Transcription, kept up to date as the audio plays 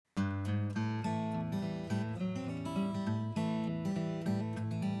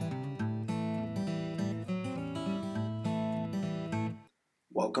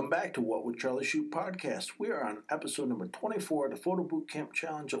Welcome back to What Would Charlie Shoot podcast. We are on episode number 24 of the Photo Boot Camp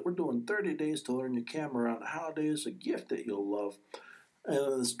Challenge that we're doing 30 days to learn your camera around the holidays, a gift that you'll love. And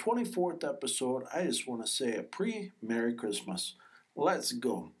in this 24th episode, I just want to say a pre-Merry Christmas. Let's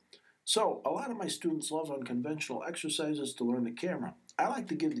go. So, a lot of my students love unconventional exercises to learn the camera. I like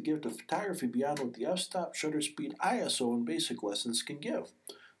to give the gift of photography beyond what the f-stop, shutter speed, ISO, and basic lessons can give.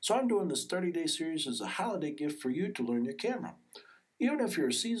 So I'm doing this 30-day series as a holiday gift for you to learn your camera. Even if you're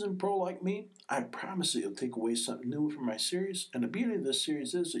a seasoned pro like me, I promise that you'll take away something new from my series, and the beauty of this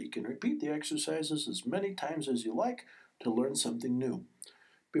series is that you can repeat the exercises as many times as you like to learn something new.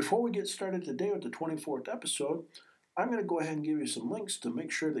 Before we get started today with the 24th episode, I'm going to go ahead and give you some links to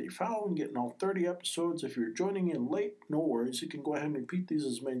make sure that you're following, getting all 30 episodes. If you're joining in late, no worries. You can go ahead and repeat these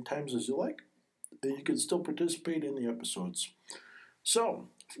as many times as you like, and you can still participate in the episodes. So,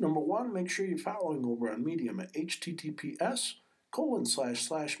 number one, make sure you're following over on Medium at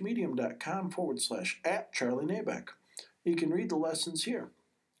https://medium.com/@CharlieNabeck. You can read the lessons here.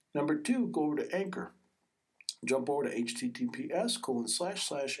 Number two, go over to Anchor. Jump over to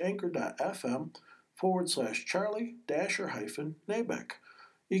https://anchor.fm/Charlie-or-Nabeck.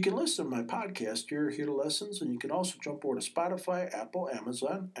 You can listen to my podcast here to lessons, and you can also jump over to Spotify, Apple,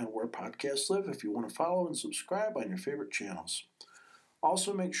 Amazon, and where podcasts live if you want to follow and subscribe on your favorite channels.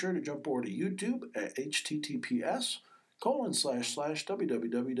 Also, make sure to jump over to YouTube at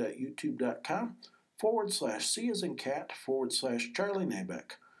https://www.youtube.com/C as in cat/Charlie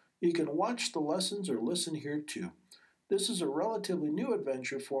Nabeck. You can watch the lessons or listen here too. This is a relatively new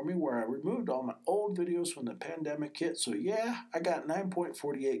adventure for me where I removed all my old videos when the pandemic hit, so yeah, I got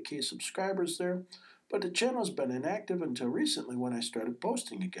 9.48k subscribers there, but the channel's been inactive until recently when I started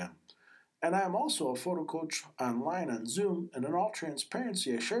posting again. And I am also a photo coach online on Zoom, and in all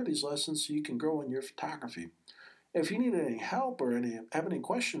transparency, I share these lessons so you can grow in your photography. If you need any help or have any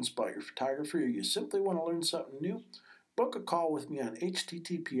questions about your photography, or you simply want to learn something new, book a call with me on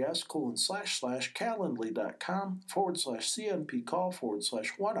https://calendly.com/CNP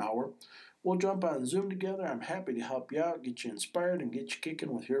call/1 hour. We'll jump on Zoom together. I'm happy to help you out, get you inspired, and get you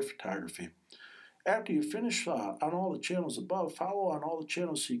kicking with your photography. After you finish on all the channels above, follow on all the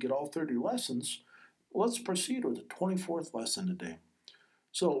channels so you get all 30 lessons. Let's proceed with the 24th lesson today.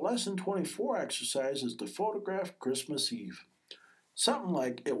 So lesson 24 exercise is to photograph Christmas Eve. Something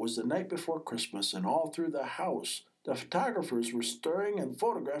like it was the night before Christmas, and all through the house, the photographers were stirring and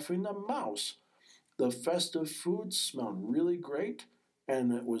photographing the mouse. The festive food smelled really great,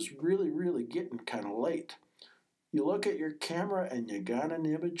 and it was really getting kind of late. You look at your camera and you got an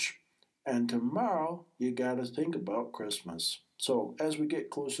image, and tomorrow you got to think about Christmas. So as we get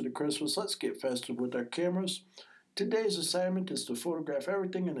closer to Christmas, let's get festive with our cameras. Today's assignment is to photograph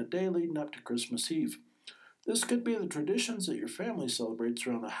everything in the day leading up to Christmas Eve. This could be the traditions that your family celebrates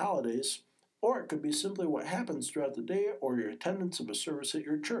around the holidays, or it could be simply what happens throughout the day or your attendance of a service at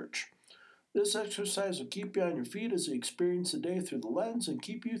your church. This exercise will keep you on your feet as you experience the day through the lens and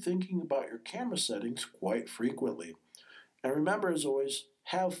keep you thinking about your camera settings quite frequently. And remember, as always,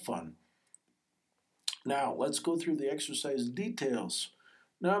 have fun. Now, let's go through the exercise details.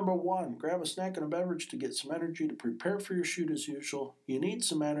 Number one, grab a snack and a beverage to get some energy to prepare for your shoot as usual. You need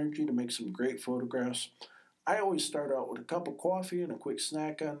some energy to make some great photographs. I always start out with a cup of coffee and a quick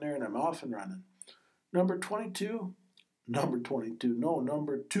snack on there, and I'm off and running. Number two.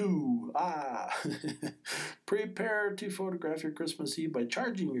 Prepare to photograph your Christmas Eve by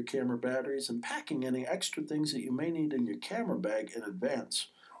charging your camera batteries and packing any extra things that you may need in your camera bag in advance.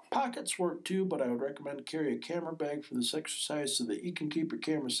 Pockets work too, but I would recommend to carry a camera bag for this exercise so that you can keep your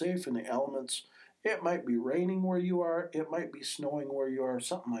camera safe in the elements. It might be raining where you are, it might be snowing where you are,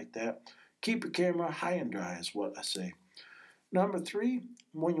 something like that. Keep your camera high and dry is what I say. Number three,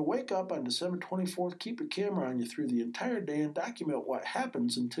 when you wake up on December 24th, keep your camera on you through the entire day and document what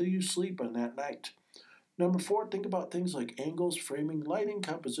happens until you sleep on that night. Number four, think about things like angles, framing, lighting,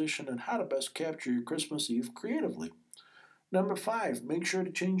 composition, and how to best capture your Christmas Eve creatively. Number five, make sure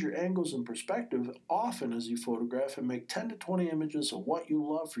to change your angles and perspective often as you photograph and make 10 to 20 images of what you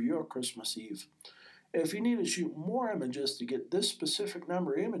love for your Christmas Eve. If you need to shoot more images to get this specific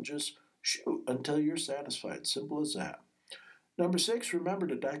number of images, shoot until you're satisfied. Simple as that. Number six, remember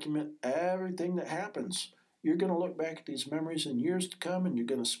to document everything that happens. You're going to look back at these memories in years to come, and you're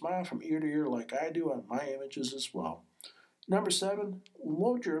going to smile from ear to ear like I do on my images as well. Number seven,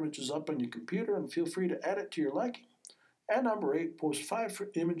 load your images up on your computer and feel free to edit to your liking. And number eight, post 5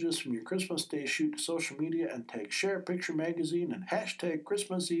 images from your Christmas Day shoot to social media and tag Share Picture Magazine and hashtag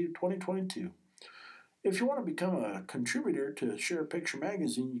Christmas Eve 2022. If you want to become a contributor to Share Picture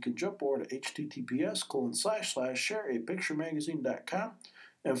Magazine, you can jump over to https://shareapicturemagazine.com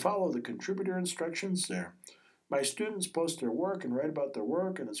and follow the contributor instructions there. My students post their work and write about their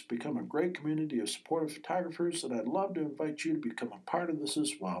work, and it's become a great community of supportive photographers, and I'd love to invite you to become a part of this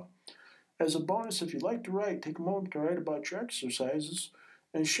as well. As a bonus, if you'd like to write, take a moment to write about your exercises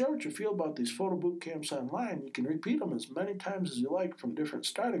and share what you feel about these photo boot camps online. You can repeat them as many times as you like from different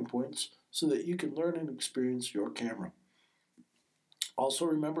starting points so that you can learn and experience your camera. Also,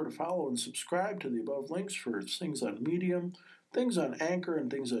 remember to follow and subscribe to the above links for things on Medium, things on Anchor,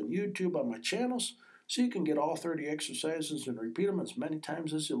 and things on YouTube on my channels so you can get all 30 exercises and repeat them as many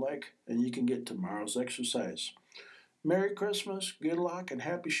times as you like, and you can get tomorrow's exercise. Merry Christmas, good luck, and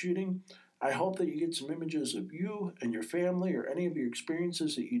happy shooting. I hope that you get some images of you and your family or any of your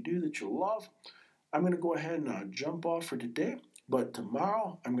experiences that you do that you love. I'm going to go ahead and jump off for today, but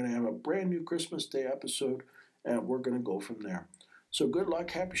tomorrow I'm going to have a brand new Christmas Day episode, and we're going to go from there. So good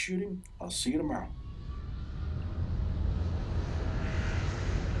luck, happy shooting. I'll see you tomorrow.